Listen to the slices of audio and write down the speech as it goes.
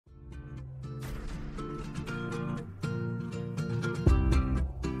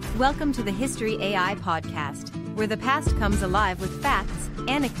Welcome to the History AI podcast, where the past comes alive with facts,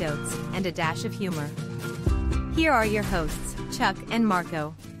 anecdotes, and a dash of humor. Here are your hosts, Chuck and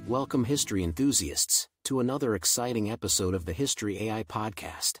Marco. Welcome, history enthusiasts, to another exciting episode of the History AI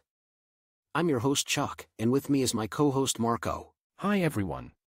podcast. I'm your host, Chuck, and with me is my co-host, Marco. Hi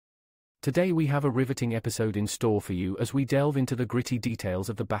everyone. Today we have a riveting episode in store for you as we delve into the gritty details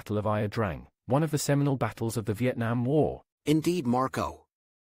of the Battle of Drang, one of the seminal battles of the Vietnam War. Indeed, Marco.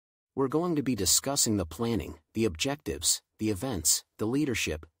 We're going to be discussing the planning, the objectives, the events, the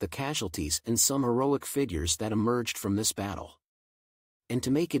leadership, the casualties, and some heroic figures that emerged from this battle. And to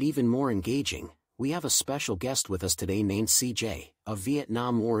make it even more engaging, we have a special guest with us today named CJ, a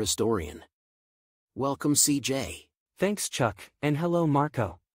Vietnam War historian. Welcome, CJ. Thanks, Chuck, and hello,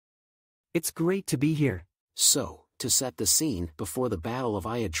 Marco. It's great to be here. So, to set the scene, before the Battle of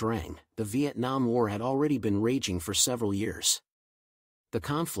Drang, the Vietnam War had already been raging for several years. The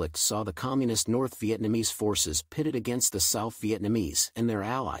conflict saw the Communist North Vietnamese forces pitted against the South Vietnamese and their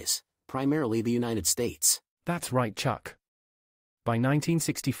allies, primarily the United States. That's right, Chuck. By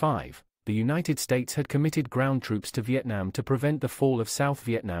 1965, the United States had committed ground troops to Vietnam to prevent the fall of South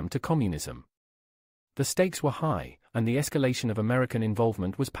Vietnam to communism. The stakes were high, and the escalation of American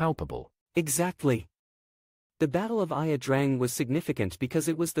involvement was palpable. Exactly. The Battle of Drang was significant because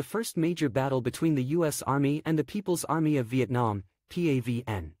it was the first major battle between the U.S. Army and the People's Army of Vietnam,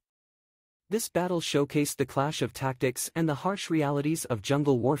 PAVN. This battle showcased the clash of tactics and the harsh realities of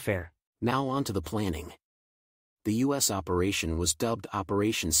jungle warfare. Now on to the planning. The U.S. operation was dubbed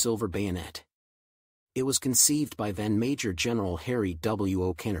Operation Silver Bayonet. It was conceived by then Major General Harry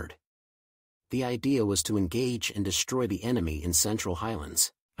W. Kennard. The idea was to engage and destroy the enemy in Central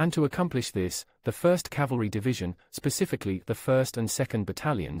Highlands. And to accomplish this, the 1st Cavalry Division, specifically the 1st and 2nd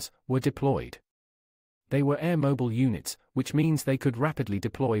Battalions, were deployed. They were air-mobile units, which means they could rapidly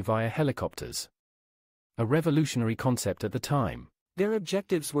deploy via helicopters. A revolutionary concept at the time. Their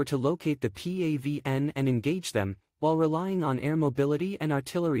objectives were to locate the PAVN and engage them, while relying on air mobility and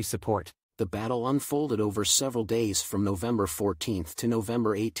artillery support. The battle unfolded over several days from November 14 to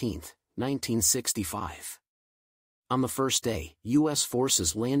November 18, 1965. On the first day, U.S.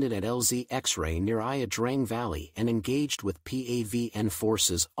 forces landed at LZ X-Ray near Drang Valley and engaged with PAVN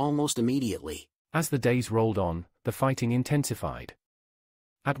forces almost immediately. As the days rolled on, the fighting intensified.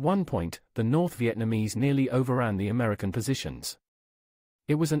 At one point, the North Vietnamese nearly overran the American positions.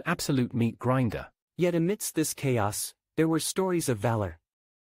 It was an absolute meat grinder. Yet amidst this chaos, there were stories of valor.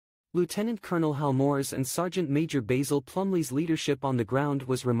 Lieutenant Colonel Hal Moore's and Sergeant Major Basil Plumley's leadership on the ground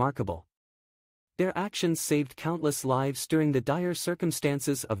was remarkable. Their actions saved countless lives during the dire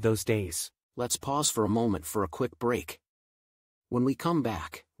circumstances of those days. Let's pause for a moment for a quick break. When we come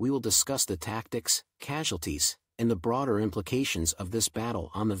back, we will discuss the tactics, casualties, and the broader implications of this battle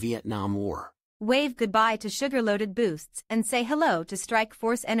on the Vietnam War. Wave goodbye to sugar-loaded boosts and say hello to Strike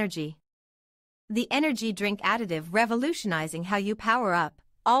Force Energy. The energy drink additive revolutionizing how you power up,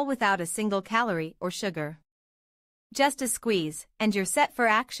 all without a single calorie or sugar. Just a squeeze, and you're set for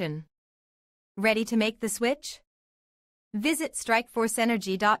action. Ready to make the switch? Visit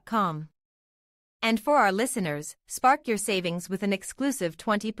strikeforceenergy.com. And for our listeners, spark your savings with an exclusive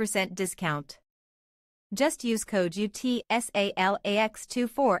 20% discount. Just use code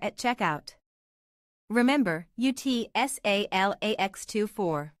UTSALAX24 at checkout. Remember,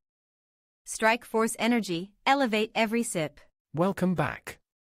 UTSALAX24. Strike Force Energy, elevate every sip. Welcome back.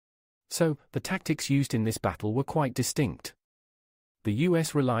 So, the tactics used in this battle were quite distinct. The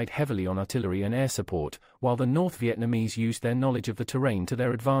US relied heavily on artillery and air support, while the North Vietnamese used their knowledge of the terrain to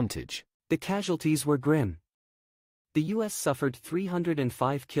their advantage. The casualties were grim. The U.S. suffered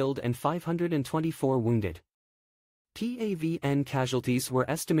 305 killed and 524 wounded. PAVN casualties were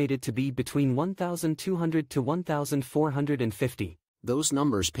estimated to be between 1,200 to 1,450. Those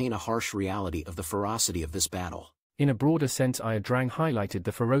numbers paint a harsh reality of the ferocity of this battle. In a broader sense, Drang highlighted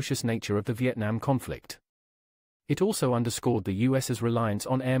the ferocious nature of the Vietnam conflict. It also underscored the U.S.'s reliance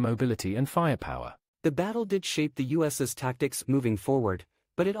on air mobility and firepower. The battle did shape the U.S.'s tactics moving forward,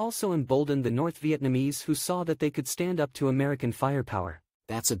 but it also emboldened the North Vietnamese who saw that they could stand up to American firepower.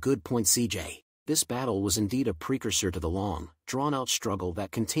 That's a good point, CJ. This battle was indeed a precursor to the long, drawn-out struggle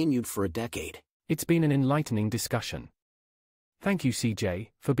that continued for a decade. It's been an enlightening discussion. Thank you,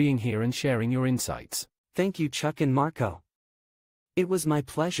 CJ, for being here and sharing your insights. Thank you, Chuck and Marco. It was my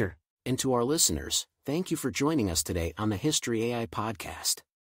pleasure. And to our listeners, thank you for joining us today on the History AI podcast.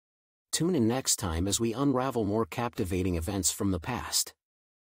 Tune in next time as we unravel more captivating events from the past.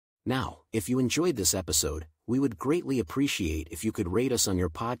 Now, if you enjoyed this episode, we would greatly appreciate if you could rate us on your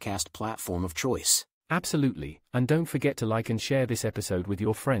podcast platform of choice. Absolutely, and don't forget to like and share this episode with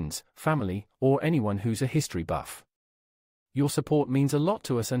your friends, family, or anyone who's a history buff. Your support means a lot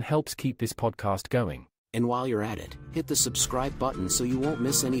to us and helps keep this podcast going. And while you're at it, hit the subscribe button so you won't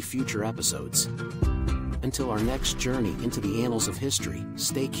miss any future episodes. Until our next journey into the annals of history,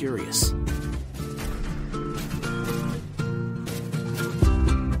 stay curious.